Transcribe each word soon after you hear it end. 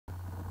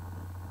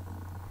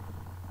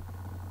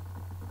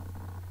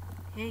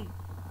Hey,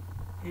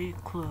 hey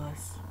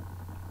class,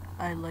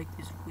 I like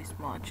this voice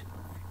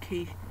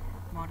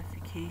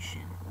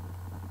modification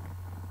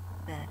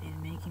that is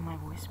making my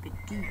voice a bit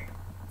deep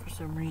for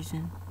some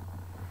reason.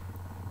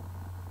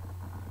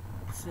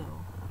 So,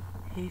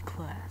 hey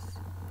class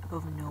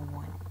of no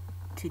one,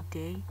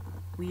 today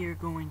we are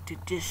going to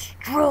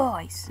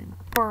destroy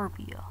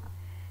Simburbia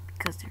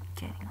because they're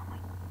getting on my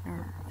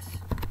nerves.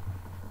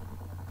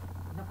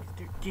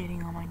 They're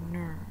getting on my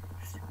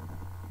nerves.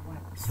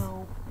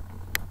 So,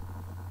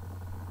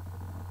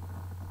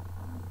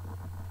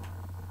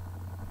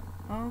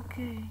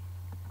 okay.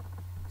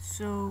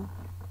 So,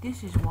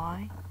 this is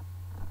why.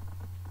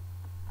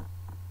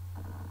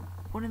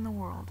 What in the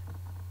world?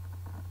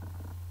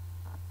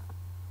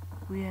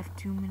 We have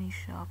too many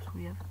shops.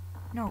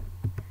 No.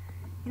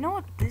 You know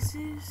what this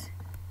is?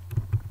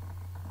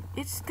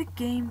 It's the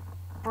game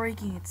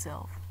breaking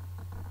itself.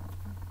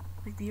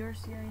 Like the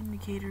RCI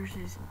indicators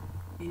is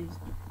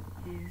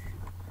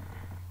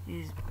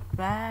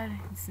bad.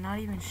 It's not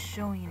even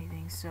showing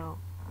anything. So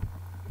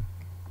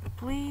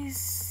please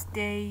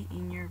stay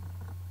in your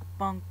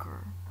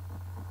bunker.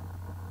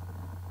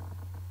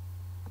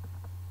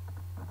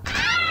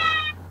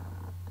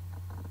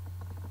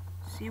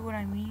 See what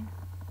I mean?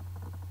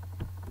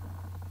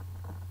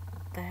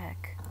 The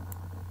heck?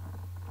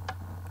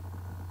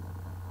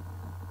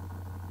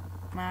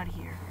 I'm out of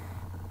here.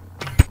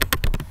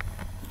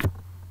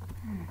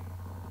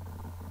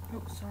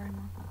 Oh, sorry,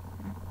 Mom.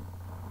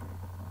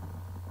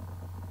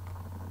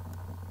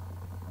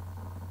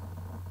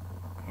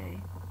 Okay.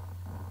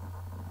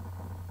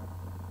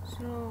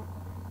 So,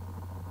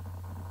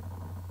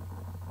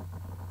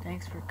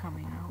 thanks for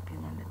coming. I hope you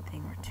learned a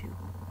thing or two.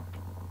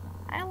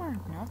 I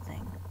learned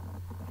nothing.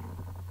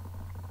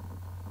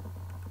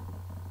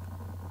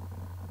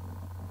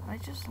 I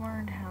just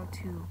learned how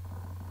to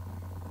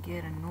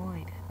get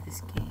annoyed at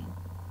this game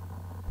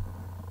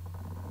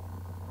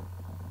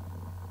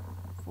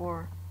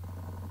for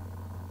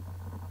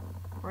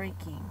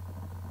breaking.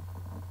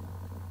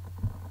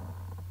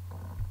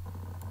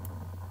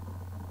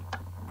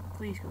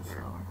 Please go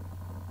slower.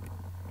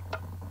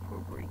 For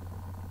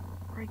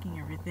breaking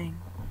everything.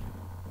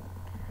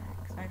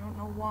 Because I don't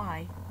know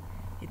why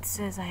it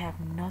says I have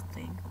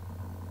nothing.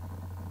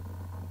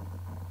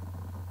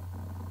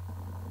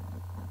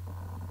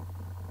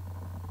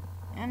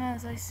 And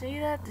as I say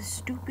that, the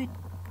stupid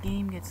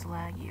game gets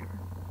laggier.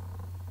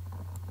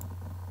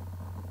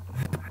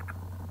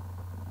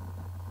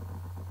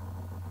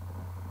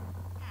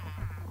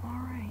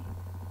 Alright.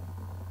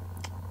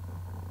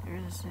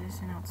 There's a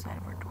citizen outside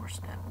of our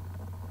doorstep.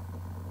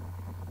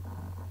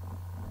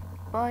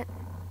 But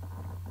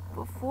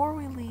before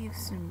we leave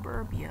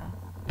Simburbia,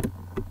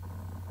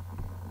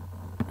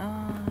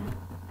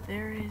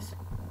 there is,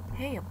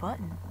 hey, a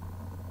button.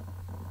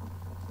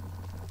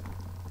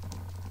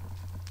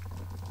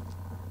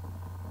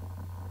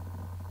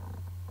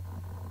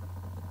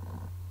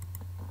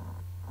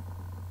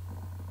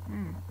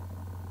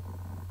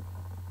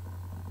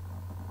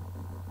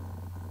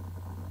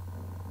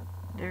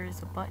 There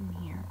is a button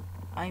here.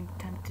 I'm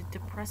tempted to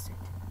press it.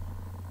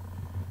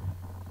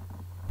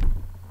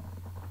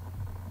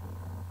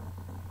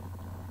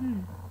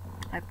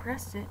 I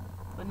pressed it,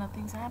 but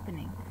nothing's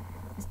happening.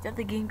 Instead,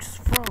 the game just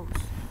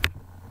froze.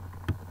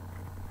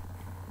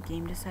 The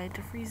game decided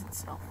to freeze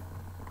itself.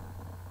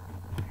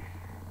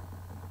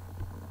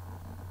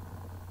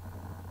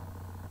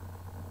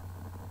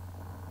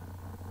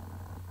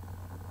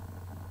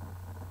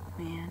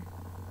 Man.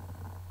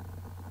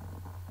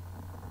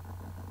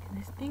 Can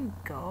this thing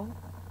go?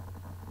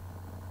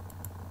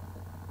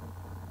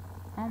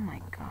 Oh my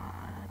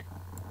god.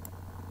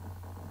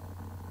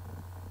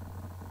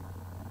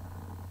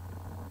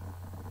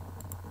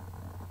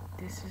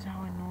 This is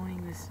how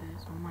annoying this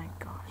is. Oh my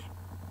gosh.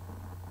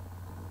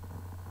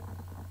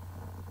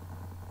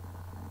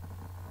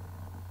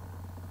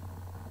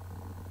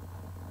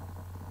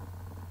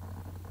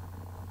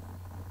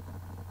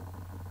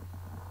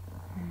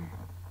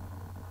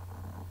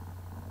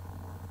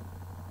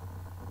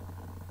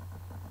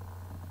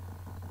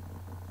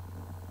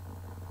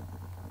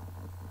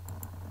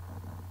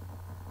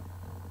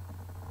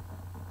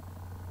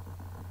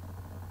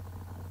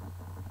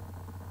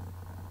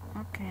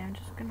 Okay, I'm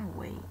just gonna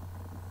wait.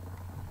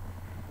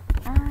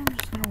 I'm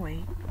just gonna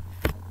wait.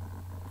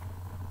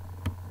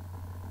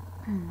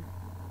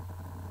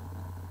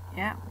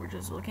 Yeah, we're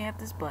just looking at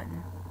this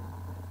button.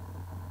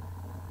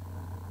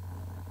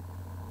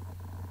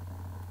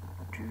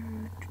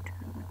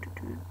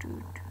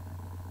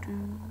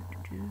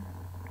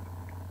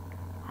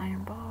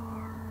 Iron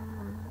bar.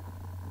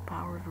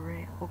 Powered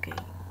array. Okay.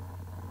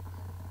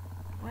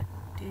 What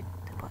did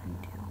the button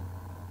do?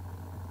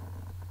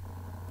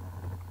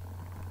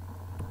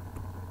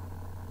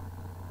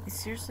 It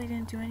seriously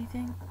didn't do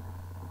anything?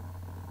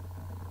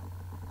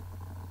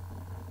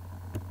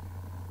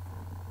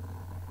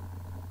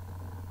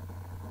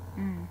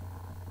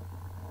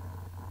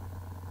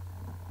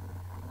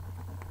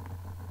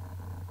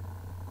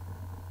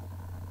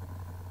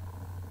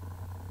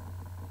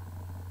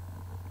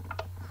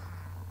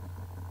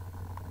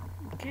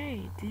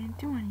 Okay, it didn't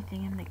do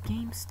anything and the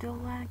game's still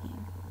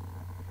lagging.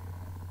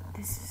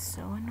 This is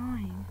so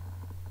annoying.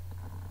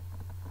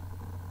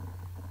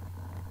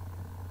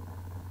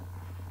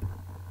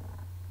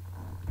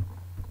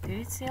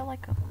 Did it say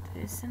like a,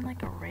 did it send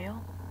like a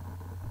rail?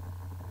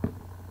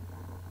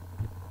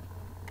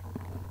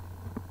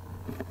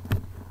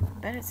 I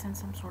bet it sent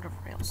some sort of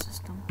rail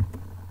system.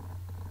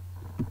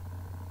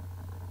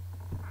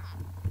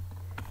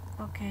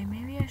 Okay,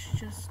 maybe I should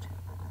just...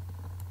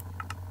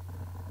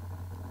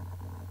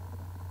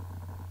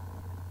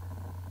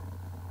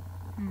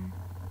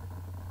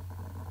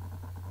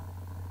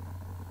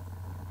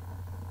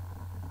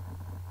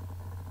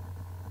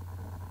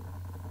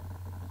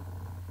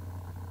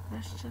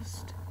 Let's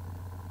just...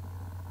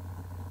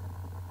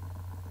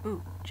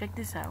 Ooh, check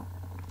this out.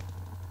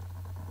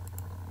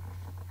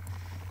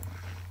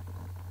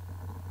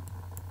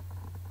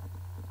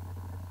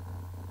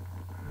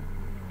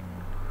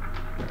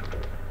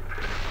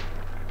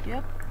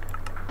 Yep.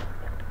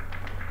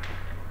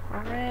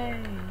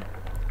 Hooray!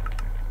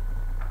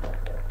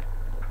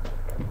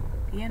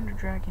 The Ender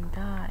Dragon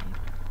died.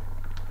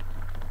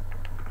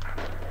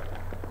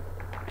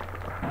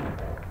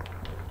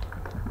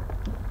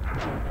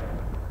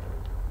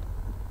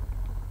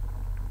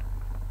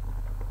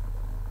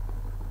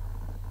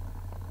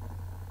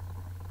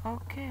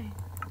 Okay.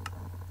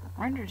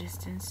 Render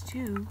distance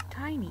too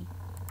tiny.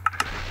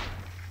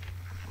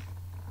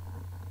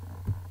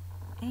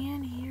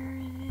 And here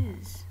it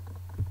is.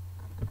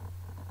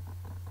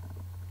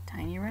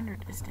 Tiny render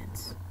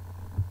distance.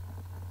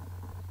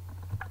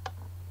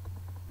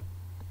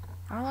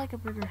 I would like a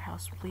bigger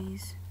house,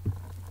 please.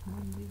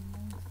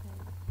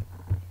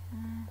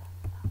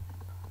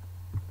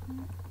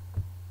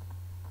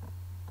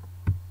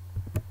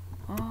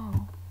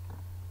 Oh.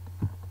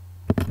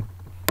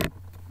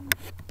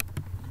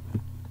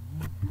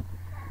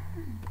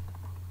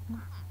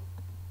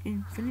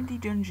 Infinity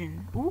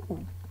Dungeon.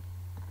 Ooh.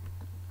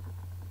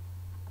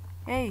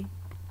 Hey.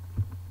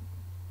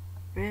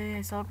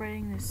 Really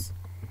celebrating this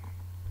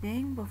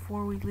thing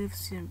before we leave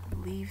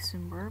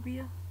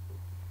Simburbia?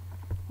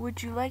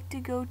 Would you like to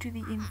go to the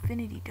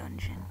Infinity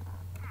Dungeon?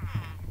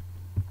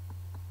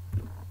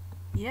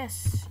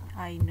 Yes,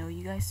 I know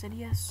you guys said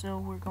yes, so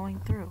we're going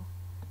through.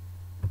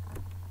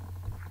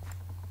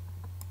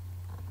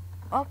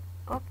 Up,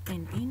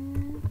 and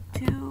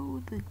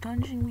into the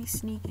dungeon we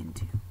sneak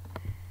into.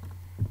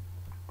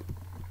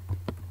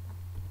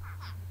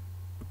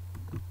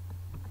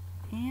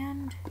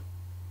 And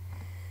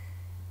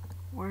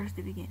where's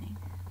the beginning?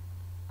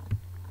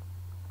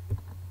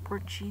 We're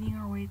cheating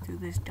our way through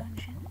this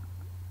dungeon.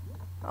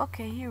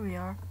 Okay, here we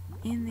are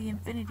in the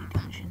Infinity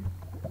Dungeon.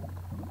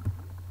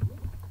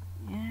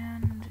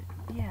 And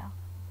yeah,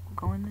 we're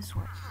going this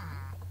way.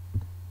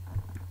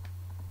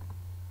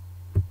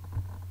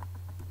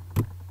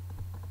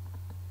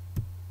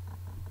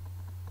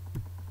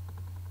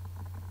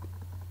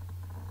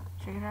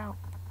 Check it out.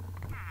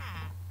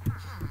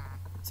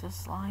 It's a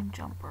slime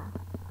jumper.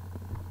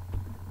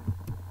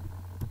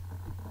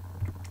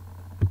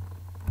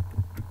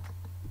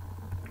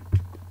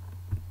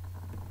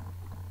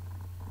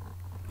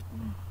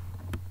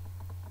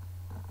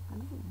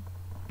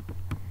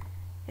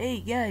 Hey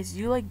guys, do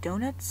you like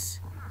donuts?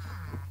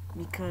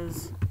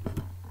 Because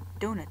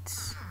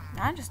donuts.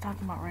 I'm just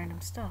talking about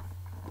random stuff.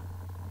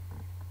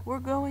 We're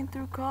going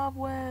through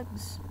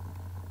cobwebs.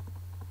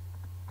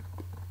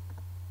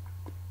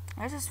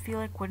 I just feel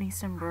like quitting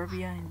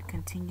Simburbia and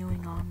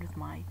continuing on with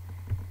my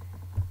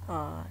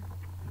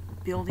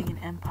building an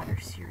empire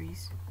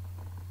series.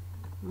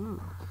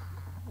 Ooh,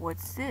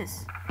 what's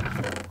this?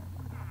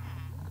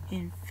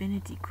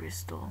 Infinity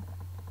crystal.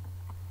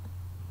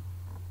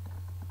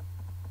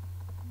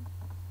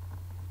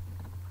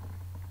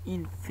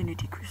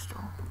 Infinity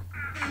crystal.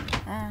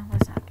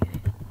 Let's not get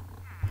it.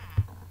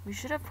 We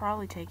should have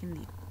probably taken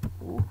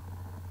the... Ooh.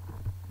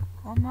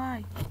 Oh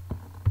my.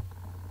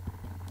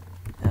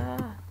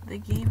 The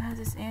game has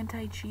its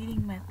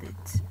anti-cheating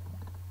methods.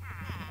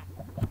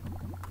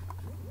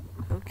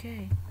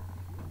 Okay.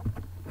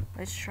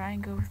 Let's try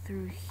and go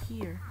through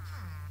here.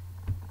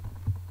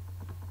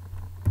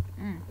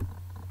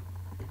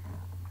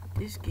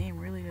 This game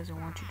really doesn't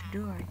want you to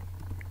do it.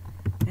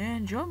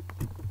 And jump.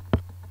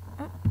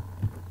 Oh.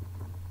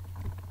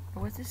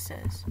 What this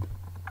says?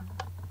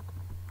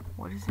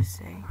 What does this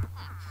say?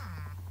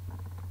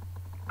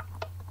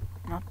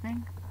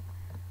 Nothing?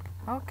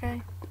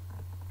 Okay.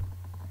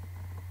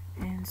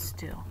 And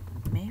still,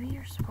 maybe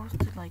you're supposed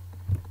to like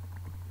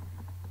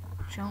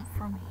jump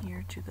from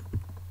here to the...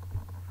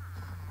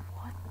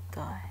 What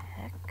the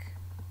heck?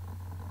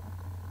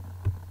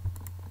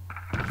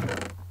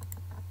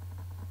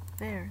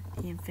 There,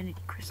 the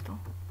Infinity crystal.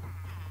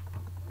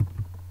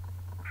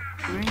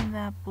 Bring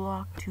that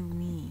block to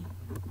me.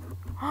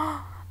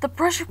 The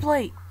pressure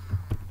plate!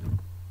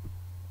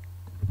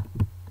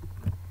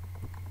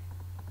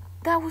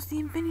 That was the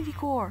Infinity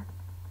Core!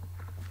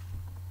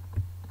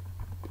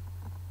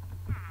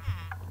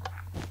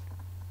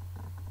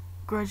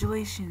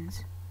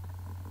 Congratulations.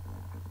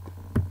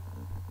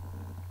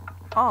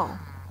 Oh.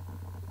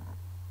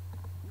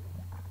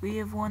 We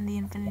have won the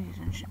Infinity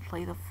Dungeon.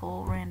 Play the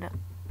full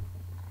random.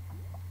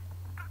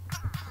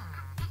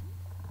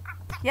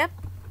 Yep.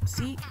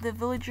 See, the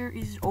villager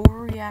is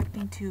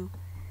overreacting to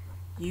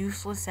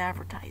useless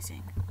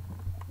advertising.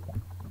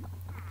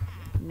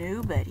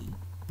 Nobody.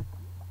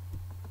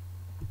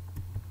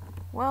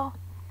 Well,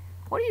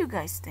 what do you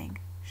guys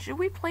think? Should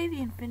we play the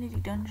Infinity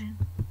Dungeon?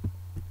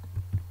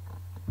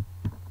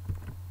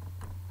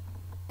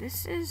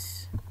 If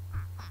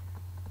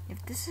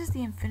this is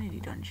the Infinity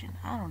Dungeon,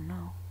 I don't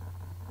know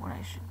what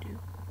I should do.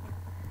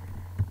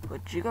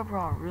 But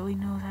Gigabraw really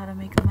knows how to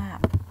make a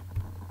map.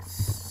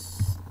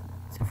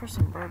 Except for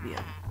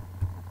Simburbia.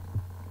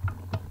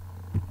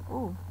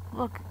 Oh,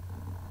 look.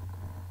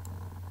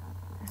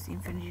 That's the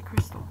Infinity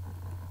Crystal.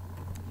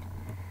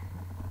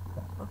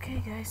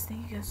 Okay guys,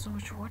 thank you guys so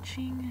much for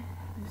watching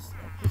this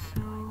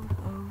episode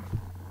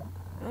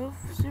of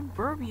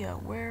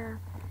Simburbia,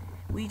 where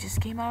we just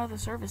came out of the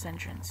service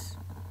entrance.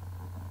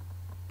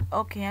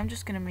 Okay, I'm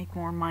just gonna make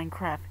more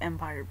Minecraft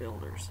Empire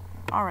Builders.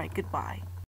 Alright, goodbye.